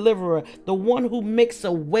our deliverer, the one who makes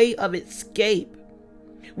a way of escape.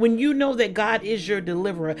 When you know that God is your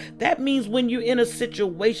deliverer, that means when you're in a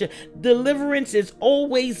situation, deliverance is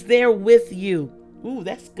always there with you. Ooh,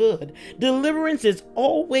 that's good. Deliverance is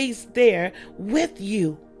always there with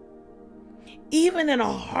you. Even in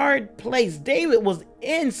a hard place. David was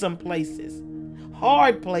in some places,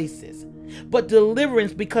 hard places. But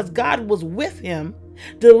deliverance, because God was with him,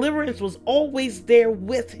 deliverance was always there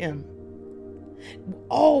with him.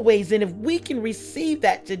 Always. And if we can receive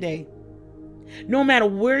that today, no matter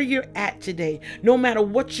where you're at today, no matter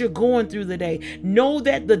what you're going through today, know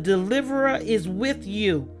that the deliverer is with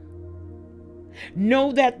you.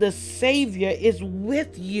 Know that the Savior is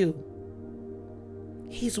with you.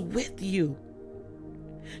 He's with you.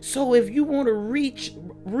 So if you want to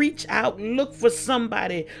reach out, look for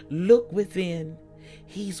somebody, look within.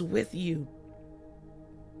 He's with you.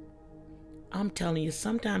 I'm telling you,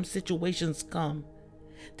 sometimes situations come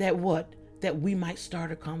that we might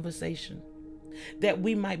start a conversation, that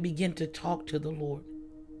we might begin to talk to the Lord.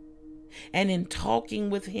 And in talking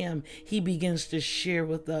with him, he begins to share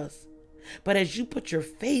with us. But as you put your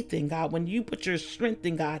faith in God, when you put your strength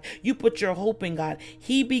in God, you put your hope in God,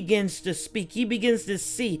 he begins to speak. He begins to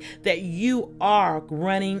see that you are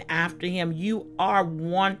running after him. You are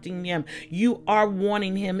wanting him. You are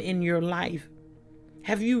wanting him in your life.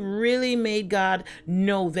 Have you really made God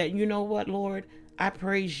know that, you know what, Lord, I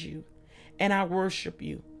praise you and I worship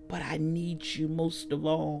you, but I need you most of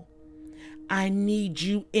all. I need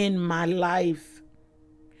you in my life.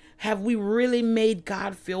 Have we really made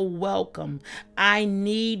God feel welcome? I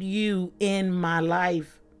need you in my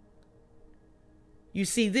life. You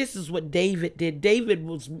see, this is what David did. David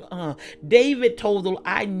told the Lord,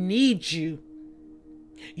 I need you.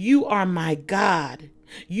 You are my God.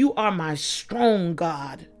 You are my strong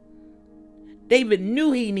God. David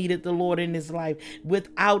knew he needed the Lord in his life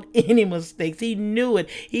without any mistakes. He knew it.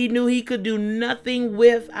 He knew he could do nothing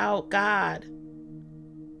without God.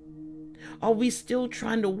 Are we still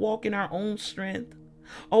trying to walk in our own strength?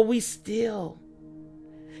 Are we still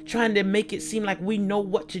trying to make it seem like we know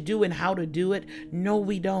what to do and how to do it? No,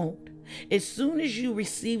 we don't. As soon as you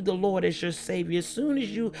receive the Lord as your Savior, as soon as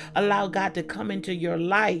you allow God to come into your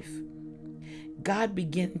life, God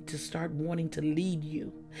began to start wanting to lead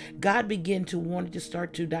you. God began to want to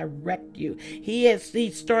start to direct you. He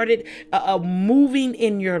started moving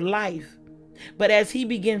in your life. But as he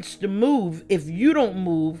begins to move, if you don't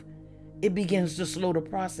move, it begins to slow the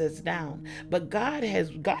process down. But God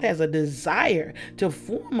has a desire to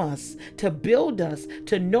form us, to build us,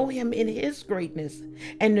 to know him in his greatness,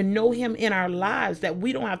 and to know him in our lives, that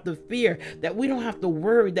we don't have to fear, that we don't have to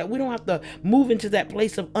worry, that we don't have to move into that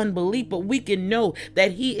place of unbelief, but we can know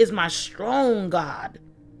that he is my strong God.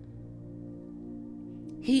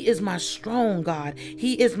 He is my strong God.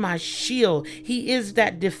 He is my shield. He is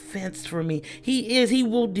that defense for me. He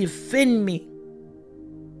will defend me.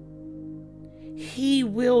 He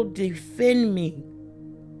will defend me.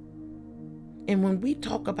 And when we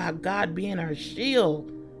talk about God being our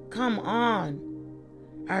shield, come on.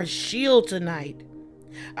 Our shield tonight.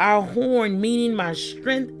 Our horn, meaning my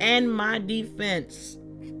strength and my defense.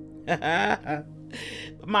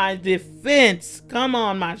 My defense. Come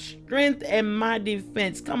on, my strength and my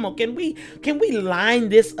defense. Come on, can we line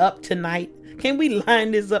this up tonight? Can we line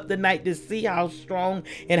this up tonight to see how strong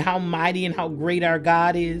and how mighty and how great our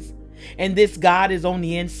God is? And this God is on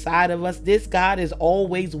the inside of us. This God is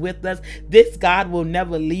always with us. This God will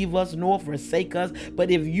never leave us nor forsake us. But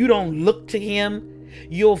if you don't look to him,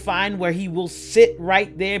 You'll find where he will sit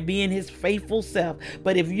right there being his faithful self.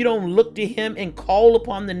 But if you don't look to him and call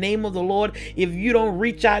upon the name of the Lord, if you don't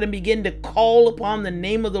reach out and begin to call upon the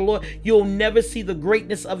name of the Lord, you'll never see the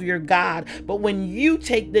greatness of your God. But when you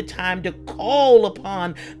take the time to call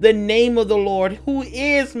upon the name of the Lord, who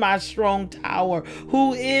is my strong tower,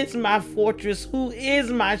 who is my fortress, who is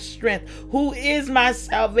my strength, who is my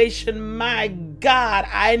salvation, my God,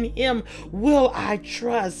 in him will I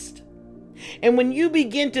trust. And when you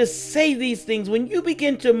begin to say these things, when you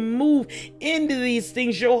begin to move into these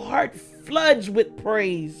things, your heart floods with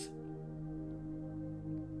praise.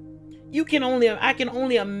 I can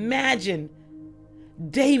only imagine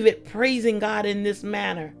David praising God in this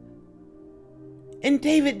manner. And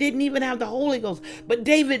David didn't even have the Holy Ghost, but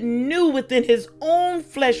David knew within his own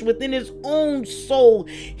flesh, within his own soul,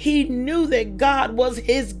 he knew that God was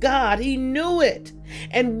his God. He knew it.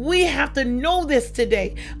 And we have to know this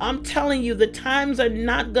today. I'm telling you, the times are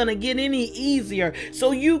not going to get any easier.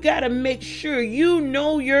 So you got to make sure you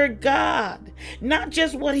know your God, not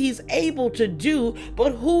just what he's able to do,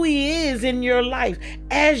 but who he is in your life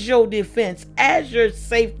as your defense, as your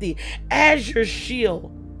safety, as your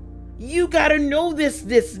shield. You got to know this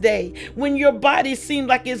day when your body seems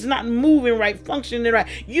like it's not moving right, functioning right.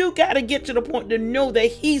 You got to get to the point to know that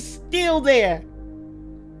he's still there.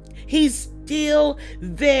 He's still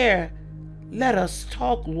there. Let us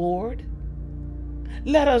talk, Lord.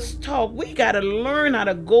 Let us talk. We got to learn how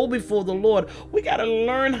to go before the Lord. We got to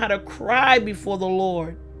learn how to cry before the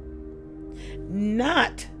Lord.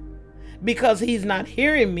 Not because he's not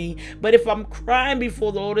hearing me, but if I'm crying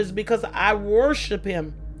before the Lord, it's because I worship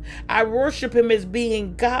him. I worship him as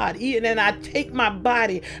being God. And I take my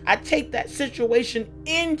body, I take that situation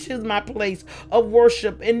into my place of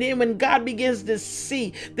worship. And then when God begins to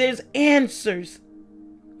see, there's answers.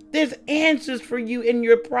 There's answers for you in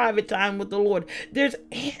your private time with the Lord. There's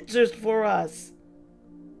answers for us.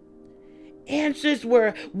 Answers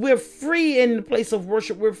where we're free in the place of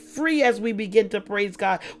worship. We're free as we begin to praise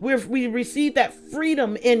God. We receive that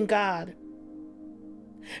freedom in God.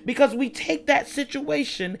 Because we take that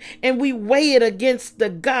situation and we weigh it against the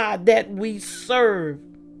God that we serve.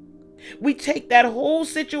 We take that whole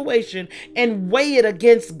situation and weigh it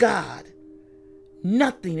against God.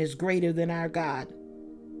 Nothing is greater than our God.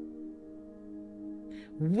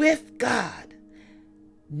 With God,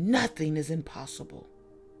 nothing is impossible.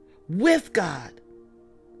 With God,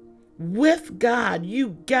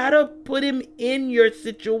 you gotta put him in your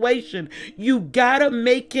situation. You gotta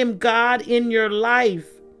make him God in your life.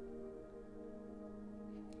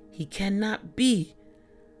 He cannot be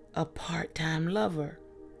a part-time lover.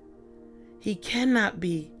 He cannot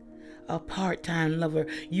be a part-time lover.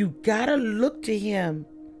 You gotta look to him.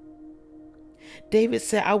 David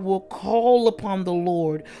said, I will call upon the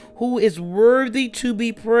Lord, who is worthy to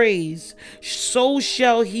be praised. So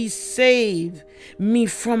shall he save me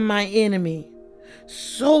from my enemy.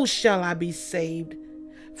 So shall I be saved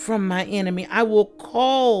from my enemy. I will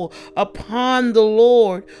call upon the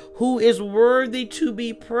Lord, who is worthy to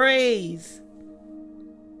be praised.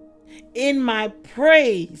 In my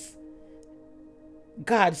praise,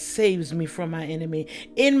 God saves me from my enemy.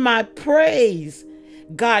 In my praise,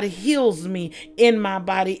 God heals me in my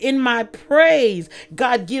body. In my praise,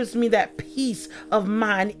 God gives me that peace of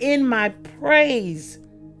mind. In my praise,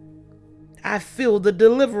 I feel the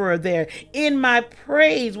deliverer there. In my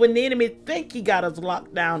praise, when the enemy think he got us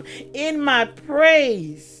locked down. In my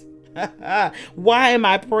praise. Why am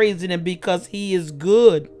I praising him? Because he is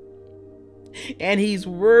good. And he's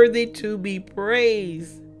worthy to be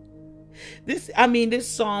praised. This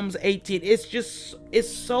Psalms 18, it's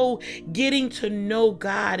so getting to know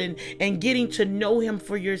God and getting to know him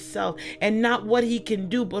for yourself, and not what he can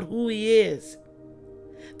do, but who he is.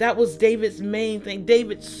 That was David's main thing.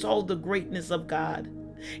 David saw the greatness of God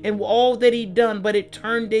and all that he'd done, but it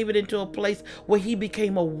turned David into a place where he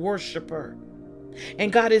became a worshiper.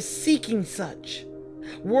 And God is seeking such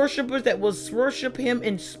worshipers that will worship him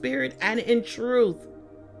in spirit and in truth.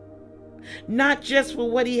 Not just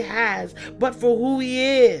for what he has, but for who he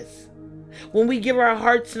is. When we give our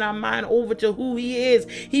hearts and our mind over to who he is,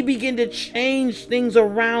 he begins to change things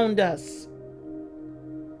around us.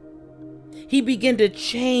 He begins to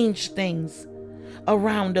change things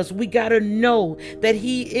around us. We got to know that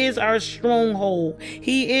he is our stronghold.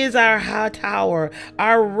 He is our high tower,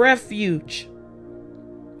 our refuge.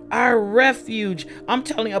 Our refuge. I'm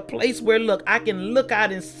telling you, a place where, look, I can look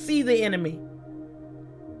out and see the enemy.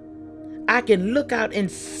 I can look out and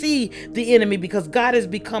see the enemy because God has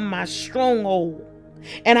become my stronghold.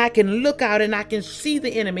 And I can look out and I can see the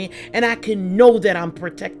enemy and I can know that I'm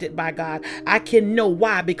protected by God. I can know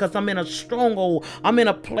why, because I'm in a stronghold. I'm in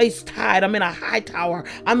a place tied. I'm in a high tower.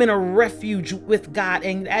 I'm in a refuge with God,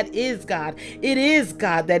 and that is God. It is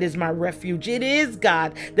God that is my refuge. It is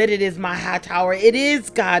God that it is my high tower. It is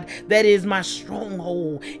God that is my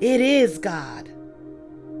stronghold. It is God.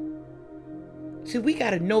 See, we got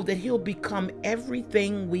to know that he'll become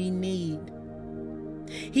everything we need.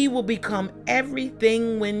 He will become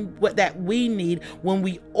everything that we need when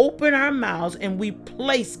we open our mouths and we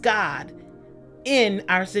place God in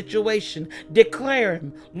our situation. Declare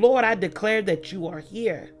him. Lord, I declare that you are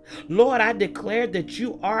here. Lord, I declare that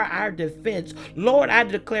you are our defense. Lord, I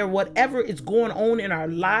declare whatever is going on in our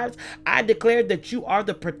lives, I declare that you are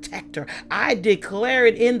the protector. I declare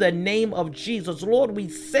it in the name of Jesus. Lord, we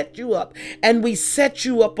set you up and we set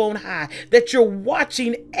you up on high, that you're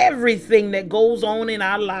watching everything that goes on in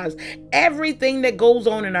our lives. Everything that goes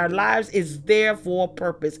on in our lives is there for a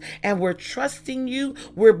purpose. And we're trusting you.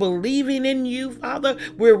 We're believing in you, Father.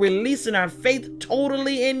 We're releasing our faith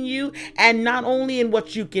totally in you, and not only in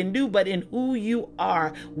what you can do, but in who you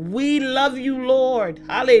are. We love you, Lord.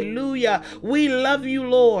 Hallelujah. We love you,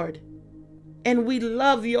 Lord. And we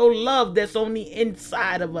love your love that's on the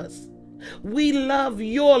inside of us. We love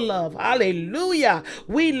your love. Hallelujah.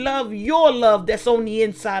 We love your love that's on the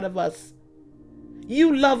inside of us.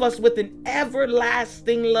 You love us with an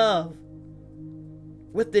everlasting love.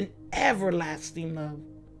 With an everlasting love.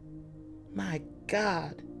 My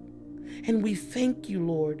God. And we thank you,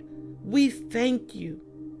 Lord. We thank you.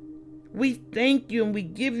 We thank you and we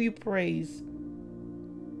give you praise.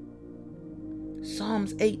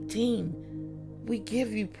 Psalms 18. We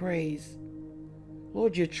give you praise.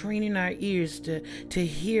 Lord, you're training our ears to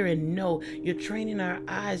hear and know. You're training our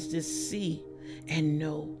eyes to see and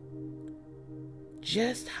know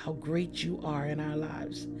just how great you are in our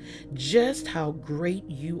lives. Just how great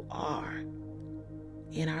you are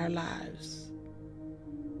in our lives.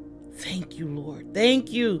 Thank you, Lord.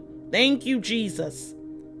 Thank you. Thank you, Jesus.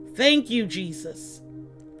 Thank you, Jesus.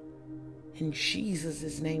 In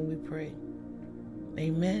Jesus' name we pray.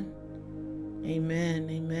 Amen. Amen.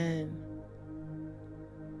 Amen.